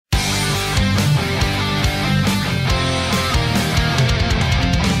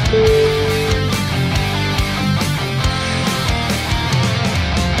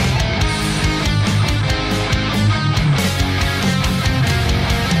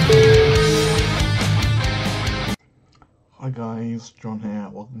guys, John here,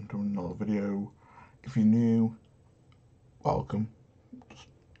 welcome to another video. If you're new, welcome. Just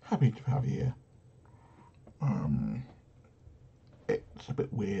happy to have you here. It's a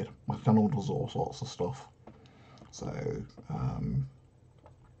bit weird, my channel does all sorts of stuff. So,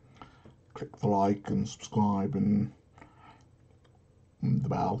 click the like and subscribe and the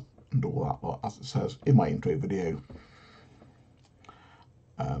bell and all that, but as it says in my intro video.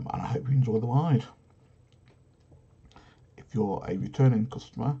 And I hope you enjoy the ride. If you're a returning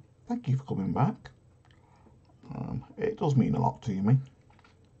customer, thank you for coming back. It does mean a lot to me.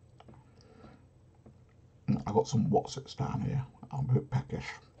 I've got some whatsits down here. I'm a bit peckish.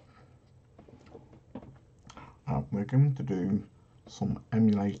 We're going to do some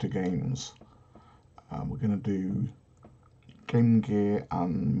emulator games. We're going to do Game Gear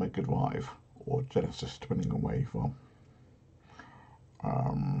and Mega Drive, or Genesis, depending on where you're from.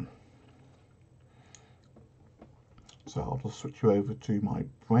 So I'll just switch you over to my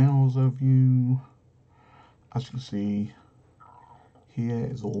browser view. As you can see, here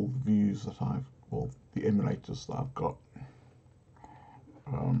is all the views that the emulators that I've got.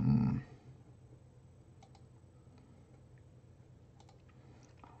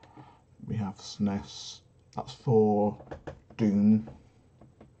 We have SNES, that's for Doom,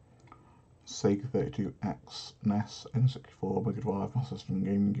 Sega 32X, NES, N64, Mega Drive, Master System,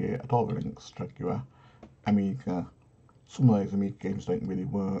 Game Gear, Atari Lynx, Jaguar, Amiga. Some of those Amiga games don't really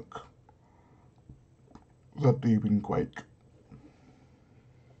work. Doom and Quake.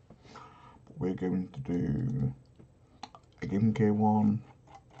 But we're going to do a Game Gear one,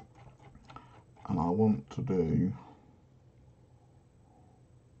 and I want to do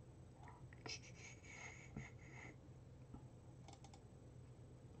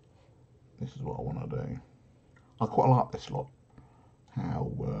this is what I want to do. I quite like this lot.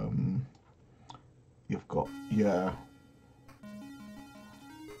 How you've got your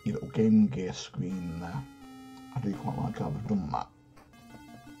little Game Gear screen there. I do quite like how they've done that.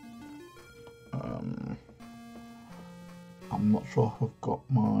 I'm not sure if I've got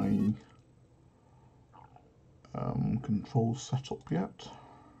my controls set up yet.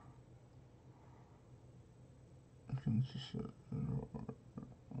 I can just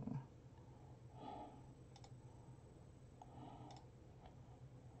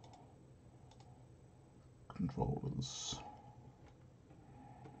controllers.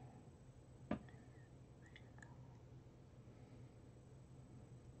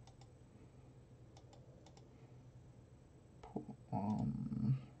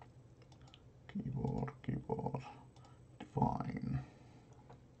 Keyboard, define,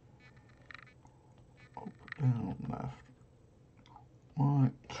 up, down, left,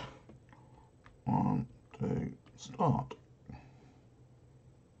 right, 1, 2, start.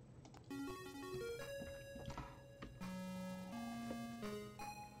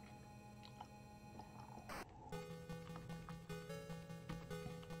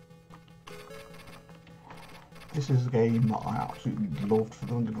 This is a game that I absolutely loved for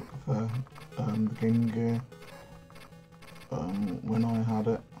the Game Gear when I had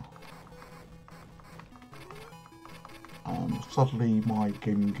it. Sadly, my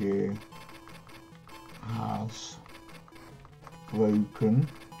Game Gear has broken.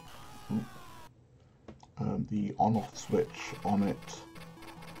 The on-off switch on it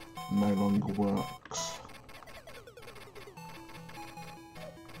no longer works.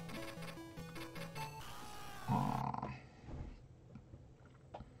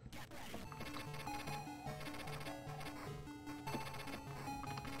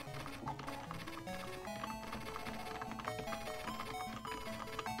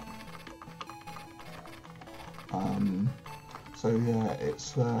 So yeah,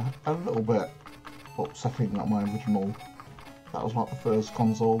 it's a little bit upsetting that that was like the first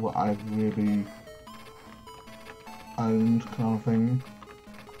console that I really owned, kind of thing.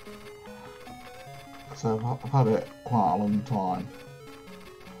 So I've had it quite a long time.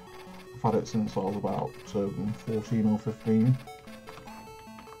 I've had it since I was about 14 or 15.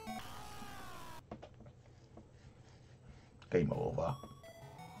 Game over.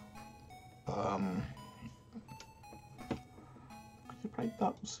 Could you break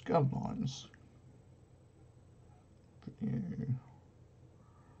that with scan lines? Video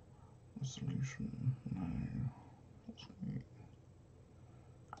resolution, no. That's weird.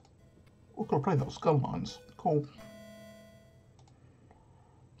 We're gonna play that with skull lines. Cool.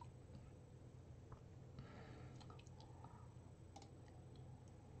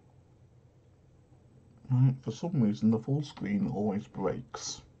 Right, for some reason the full screen always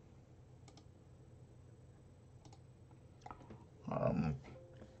breaks.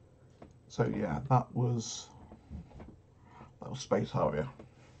 So yeah, that was was Space Harrier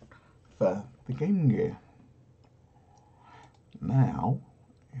for the Game Gear. Now,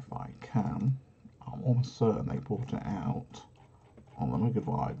 if I can, I'm almost certain they brought it out on the Mega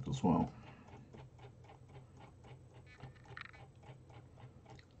Drive as well.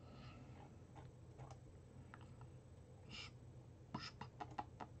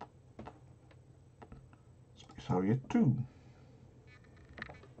 Space Harrier 2.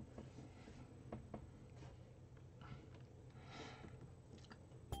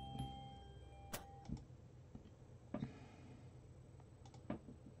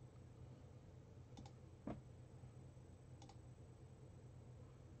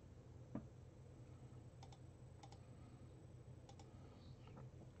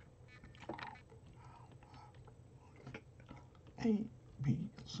 A, B,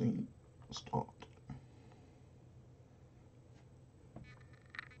 C, start.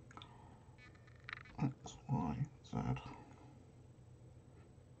 X, Y, Z.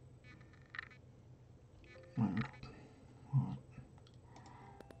 Mode. Right.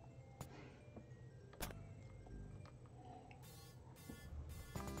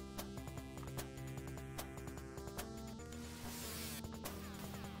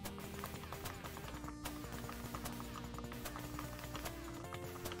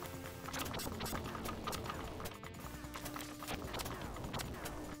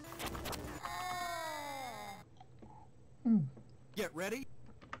 Get ready.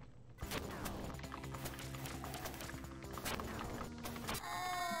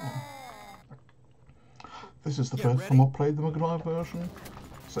 This is the first time I've played the Mega Drive version,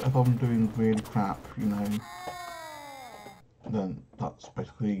 so if I'm doing really crap, you know, then that's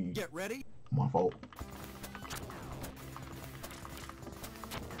basically my fault.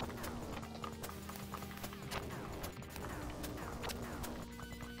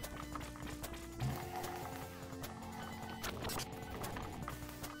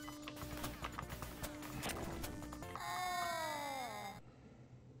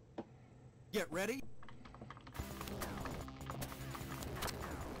 Get ready.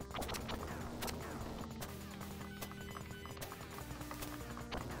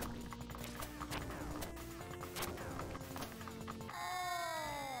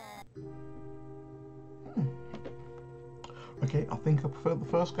 Okay, I think I prefer the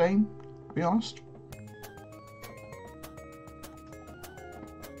first game, to be honest.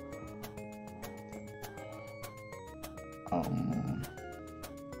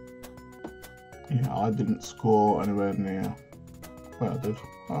 Yeah, I didn't score anywhere near where I did.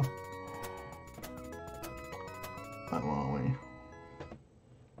 Oh. Where are we?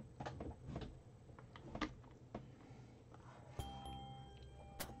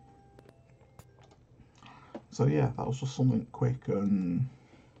 So yeah, that was just something quick and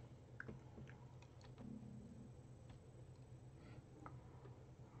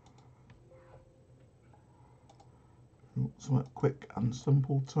something quick and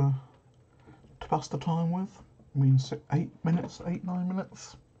simple to pass the time with. I mean, 8 minutes, 9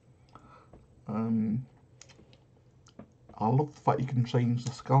 minutes. I love the fact you can change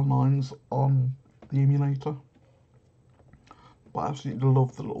the scan lines on the emulator. But I absolutely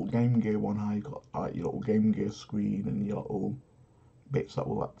love the little Game Gear one, how you got like your little Game Gear screen and your little bits that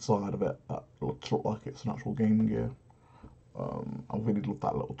were outside of it that looks like it's an actual Game Gear. I really love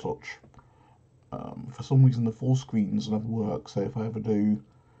that little touch. For some reason the full screens never work, so if I ever do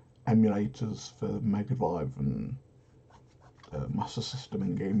emulators for Mega Drive and Master System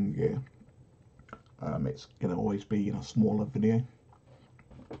and Game Gear, it's going to always be in a smaller video.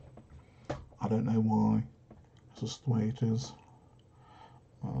 I don't know why, it's just the way it is.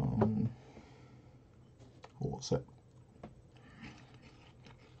 What's it?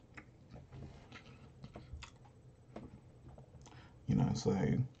 You know, so,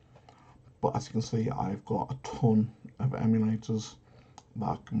 but as you can see, I've got a ton of emulators that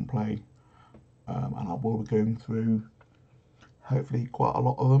I can play, and I will be going through hopefully quite a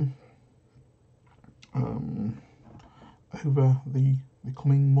lot of them over the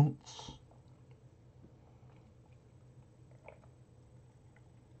coming months.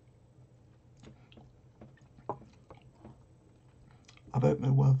 I don't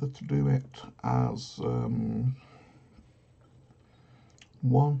know whether to do it as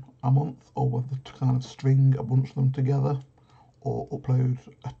one a month, or whether to kind of string a bunch of them together, or upload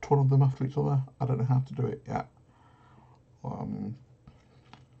a ton of them after each other. I don't know how to do it yet.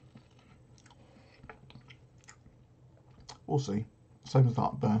 We'll see. Same as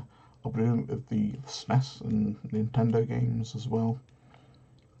that there. I'll be doing it with the SNES and Nintendo games as well.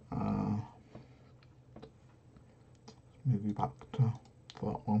 Maybe back to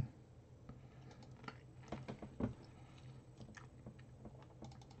that one.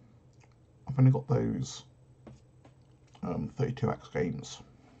 only got those 32x games,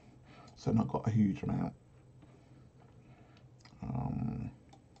 so not got a huge amount. I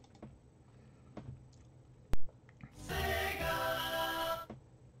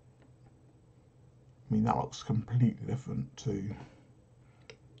mean, that looks completely different too.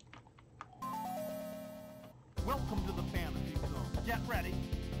 Welcome to the fantasy zone. Get ready.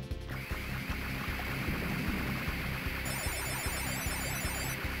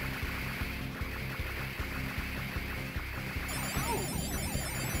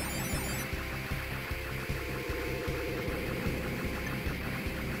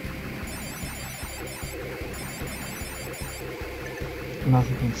 And as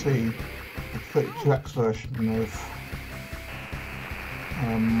you can see, the 32x version of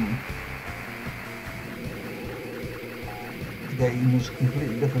the game is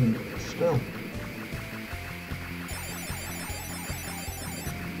completely different still.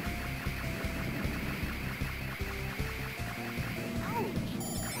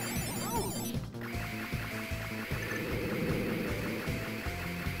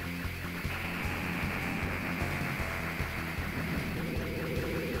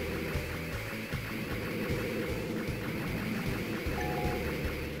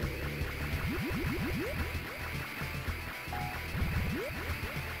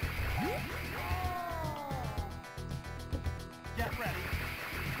 Get ready.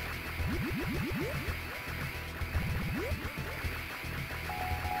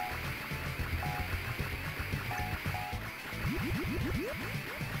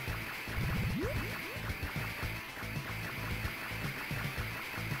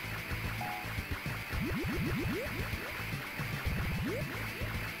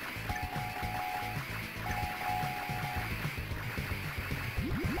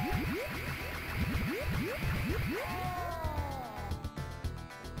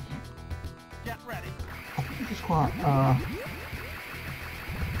 Get ready. I think it's quite a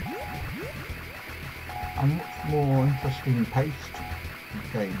much more interesting paced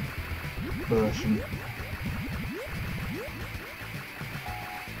game version.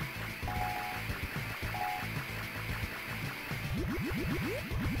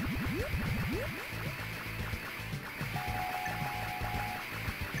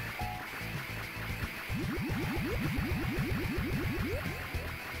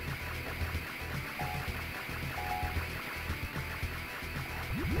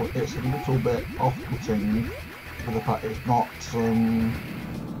 But it's a little bit off-putting for the fact it's not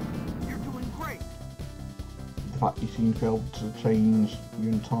You're doing great. the fact you seem to be able to change the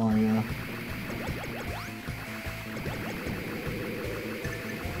entire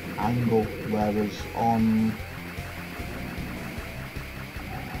angle, whereas on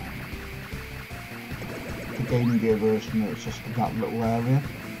the Game Gear version it's just in that little area.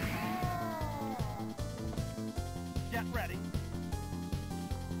 Get ready.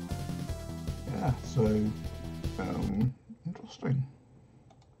 Yeah, so interesting.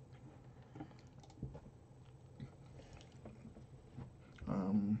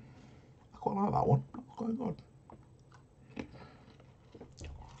 I quite like that one. That's quite good.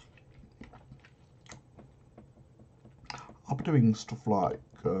 I'll be doing stuff like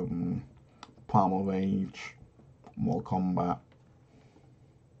Primal Rage, Mortal Kombat,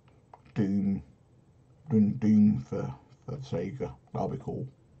 Doom, doing Doom for the Sega. That'll be cool.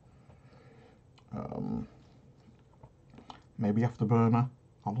 Maybe Afterburner.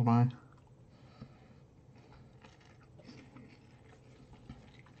 I don't know.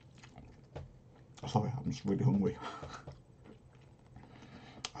 Sorry, I'm just really hungry.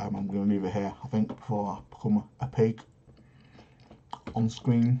 I'm going to leave it here, I think, before I become a pig on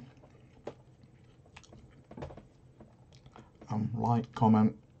screen. Like,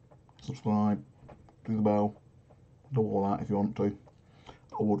 comment, subscribe, do the bell, do all that if you want to.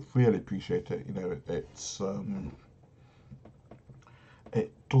 I would really appreciate it. You know,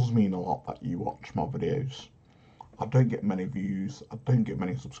 it does mean a lot that you watch my videos. I don't get many views, I don't get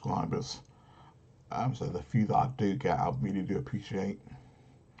many subscribers. So the few that I do get, I really do appreciate.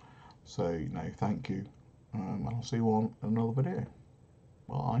 So, you know, thank you. And I'll see you on another video.